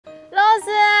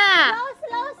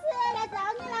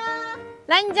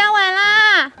来，你家碗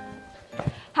啦！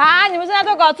好，你们现在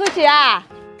都搞出去啊？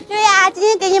对呀，今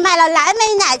天给你买了蓝莓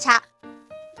奶茶。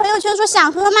朋友圈说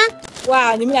想喝吗？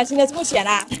哇，你们俩现在这么闲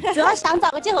啦？主要想找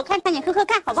个借口看看你，喝喝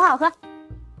看好不好喝。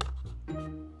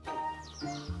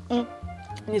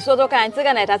你说说看，这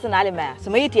个奶茶是哪里买？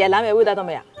怎么一点蓝莓味道都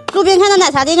没有？路边看到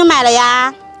奶茶店就买了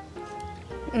呀。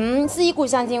是一股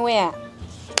香精味。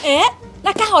哎，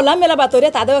那看好蓝莓了吧？昨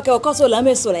天打电话给我，告诉我蓝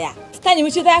莓熟了呀。带你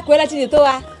们去回来继续斗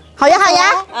啊！好呀好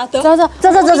呀，啊，走，走，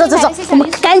我们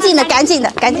赶紧的，赶紧。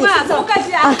怎么赶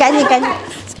紧啊？赶紧。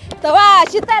走吧，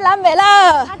去带蓝莓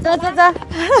了。走。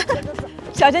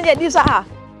小心点地上哈。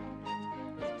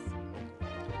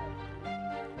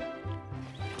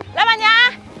老板娘，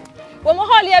我们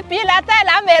号里必来带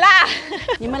蓝莓啦。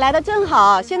你们来的正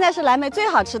好，现在是蓝莓最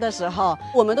好吃的时候，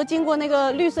我们都经过那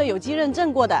个绿色有机认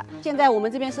证过的。现在我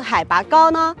们这边是海拔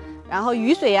高呢，然后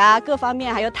雨水啊各方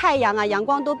面还有太阳啊阳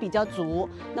光都比较足，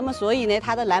那么所以呢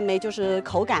它的蓝莓就是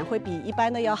口感会比一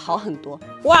般的要好很多。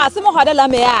哇，这么好的蓝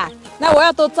莓啊！那我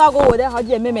要多照顾我的好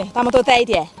姐妹们，她们多带一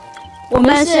点。我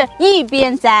们是一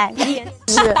边摘一边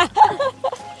吃。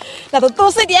那都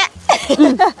多吃一点。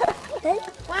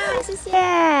哇，谢谢。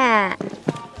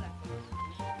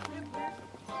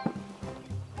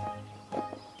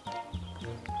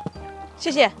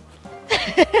谢谢。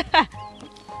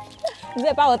你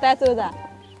再把我带走着，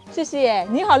谢谢。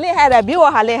你好厉害的，比我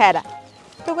还厉害的，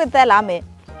都会摘蓝莓。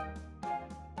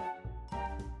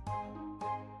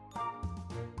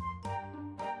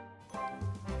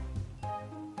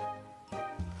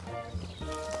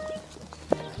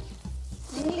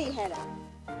挺厉害的。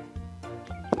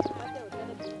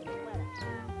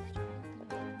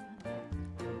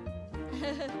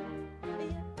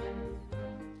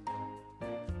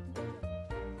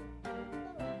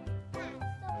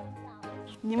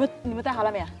你们带好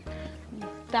了没有？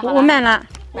带好了。我买了，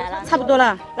买了，差不多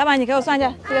了。老板，你给我算一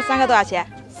下，这个3个多少钱？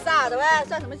傻的喂，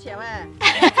算什么钱喂？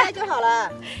带就好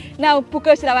了。那我不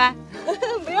客气了吧？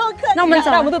不用客气。那我们走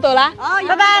那我们都走了。好，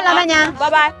拜拜，老板娘，拜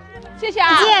拜，谢谢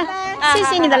啊。再见。谢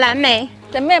谢你的蓝莓。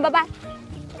姐妹，拜拜。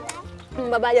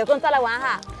拜拜，有空再来玩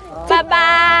哈。拜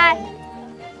拜。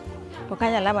我看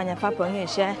一下老板娘发朋友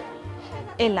圈，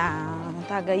一篮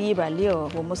大概160，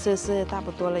我们收拾差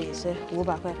不多了，也是500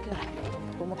块够了，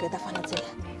我们给它放到这里。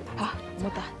好，我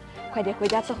们快点回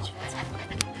家走。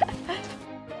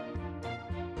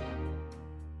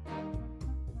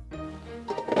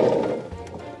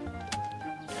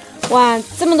哇，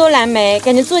这么多蓝莓，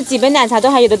感觉做几杯奶茶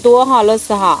都还有的多哈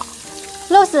，Rose 哈。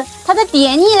Rose，他在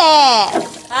点你嘞。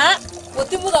啊，我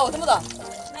听不懂，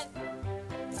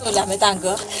做蓝莓蛋糕。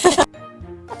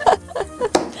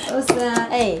Rose 啊，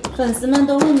哎，粉丝们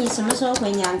都问你什么时候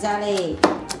回娘家嘞？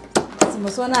怎么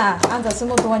说呢？按照这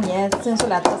么多年生出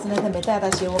来到现在都没带她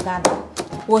去Uganda，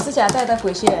我是想带她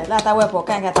回去，让她外婆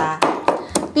看看她。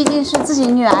毕竟是自己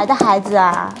女儿的孩子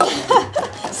啊。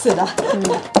是的，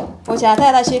我想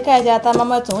带她去看一下她妈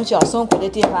妈从小生活的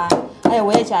地方，还有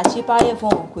我也想7、8月份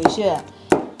回去，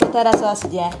带她多少时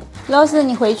间Rose，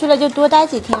你回去了就多待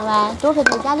几天玩，多陪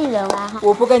陪家里人玩哈。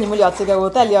我不跟你们聊这个，我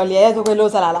再聊脸都快露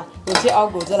出来了，有些熬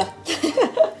骨子了。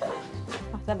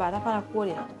再把它放在锅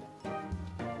里了，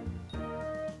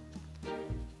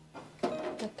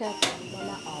再盖慢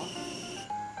慢熬，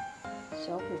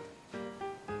小火。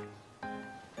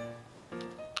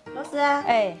Rose，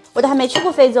哎，我都还没去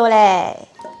过非洲嘞。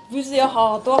不是有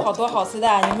好多好吃的，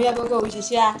你们要不要跟我一起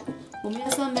去啊？我们要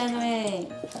上班了哎。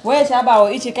我也想把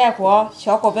我一起干活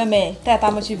小伙伴们带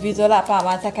他们去非洲了，爸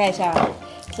妈再看一下，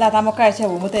让他们看一下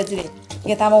我们在这里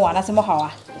跟他们玩的这么好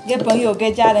啊，跟朋友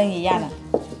跟家人一样的。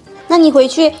那你回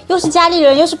去又是家里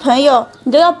人又是朋友，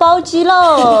你都要包机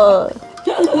喽。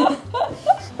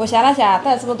我想了想，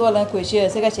带这么多人回去，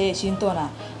这个钱也心动了。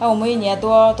那我们1年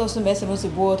多都是没什么直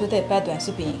播，都得拍短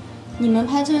视频。你们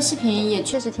拍这个视频也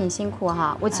确实挺辛苦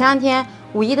哈。我前2天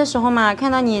5一的时候嘛，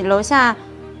看到你楼下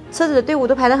车子的队伍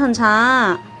都排得很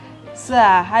长。是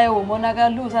啊，还有我们那个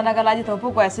路上那个垃圾桶，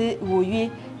不管是5一、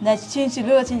那星期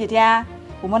6、星期天，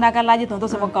我们那个垃圾桶都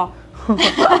这么高。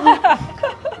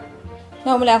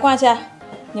那我们俩逛一下，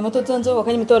你们都珍珠，我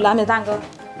给你们做蓝莓蛋糕。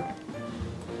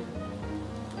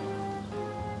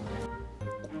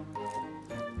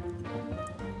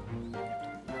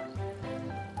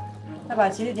再把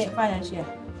吉利丁放进去，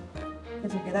而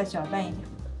且给它搅拌一点。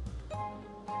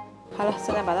好了，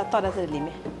现在把它倒在这里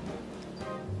面，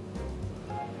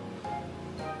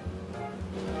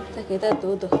再给它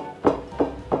抖抖。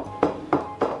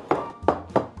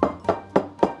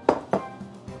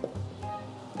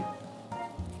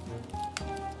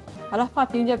好了，放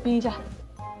冰就冰一下。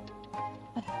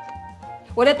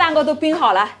我的蛋糕都冰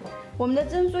好了，我们的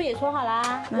珍珠也搓好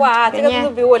啦。哇，这个珍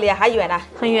珠比我脸还圆呢，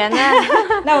很圆的。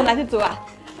那我拿去煮啊。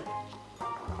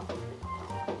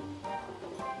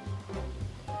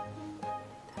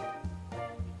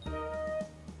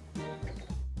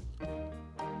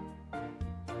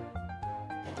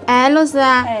哎，露丝，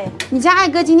哎，你家二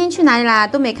哥今天去哪里啦？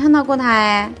都没看到过他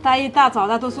哎。他一大早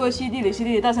他都说吸地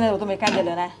里，到现在我都没看见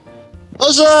人呢。老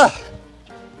师，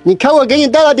你看我给你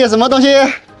带了点什么东西？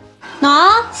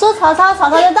啊，说曹操，曹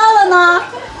操就到了呢。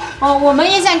哦，我们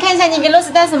也想看一下你给露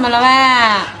丝带什么了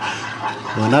呗。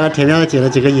我那个田亮捡了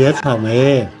几个野草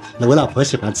莓，我老婆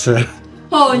喜欢吃。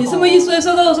哦，你这么一说，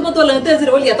说到这么多人在这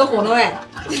里，我脸都红了喂。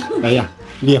哎呀，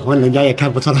脸红人家也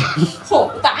看不出来。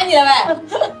嚯，打你了喂！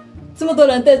这么多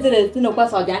人在这里，真的怪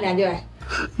少讲两句哎。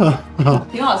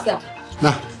挺好吃的。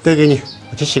那都给你，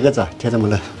我去洗个澡，天这么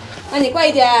热。那你快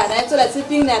一点，来坐来吃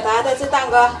冰的，大家在吃蛋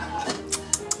糕。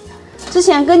之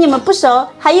前跟你们不熟，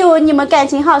还以为你们感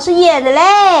情好是演的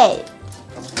嘞。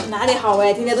哪里好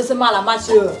哎，天天都是骂来骂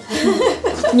去。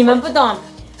你们不懂，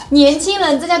年轻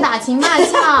人这叫打情骂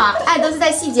俏，爱都是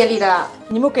在细节里的。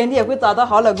你们肯定也会找到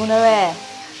好老公的喂。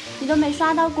你都没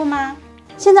刷到过吗？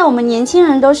现在我们年轻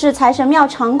人都是财神庙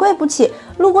长跪不起，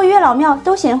路过月老庙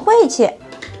都嫌晦气。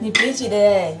你别急的，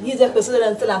遇见合适的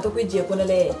人，自然都会结婚的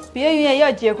嘞。别永远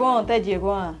要结婚再结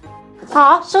婚。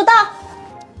好，收到。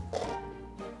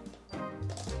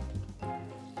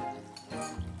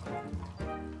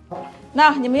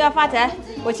那你们要发财，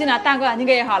我去拿蛋糕，你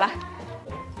给也好了。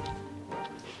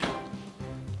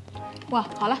哇，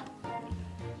好了。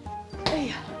哎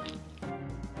呀。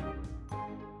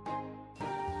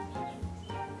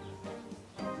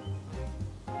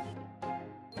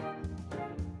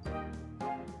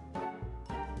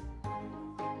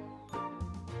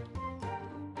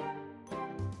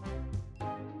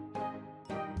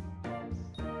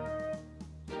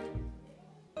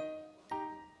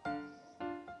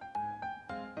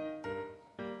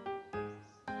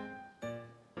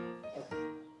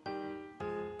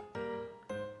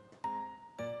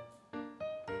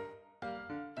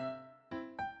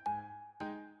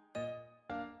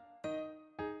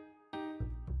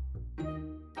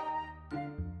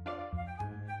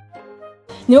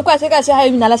你们快吃快吃，还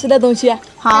有拿来吃的东西。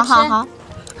好好好。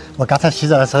我刚才洗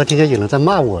澡的时候听见有人在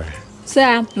骂我。是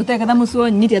啊，我再跟他们说，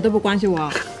你一点都不关心我。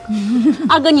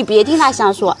二哥，你别听他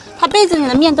瞎说，他背着你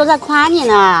的面都在夸你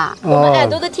呢。我们耳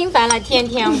朵都听烦了，天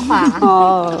天夸。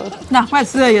哦，那快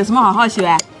吃，有什么好好学？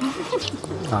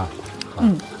啊，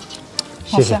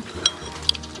谢谢。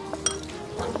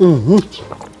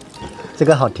这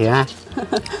个好甜啊。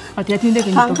好甜，听这个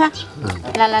你懂。好看。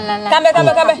来，干杯，干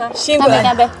杯，干杯！辛苦了，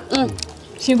干杯。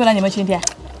辛苦了你们今天，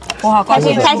我好高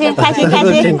兴。开心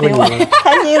辛苦你们。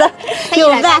开心的，有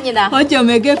伴。好久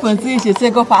没跟粉丝一起吃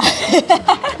过饭。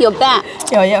有伴。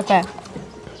有饭。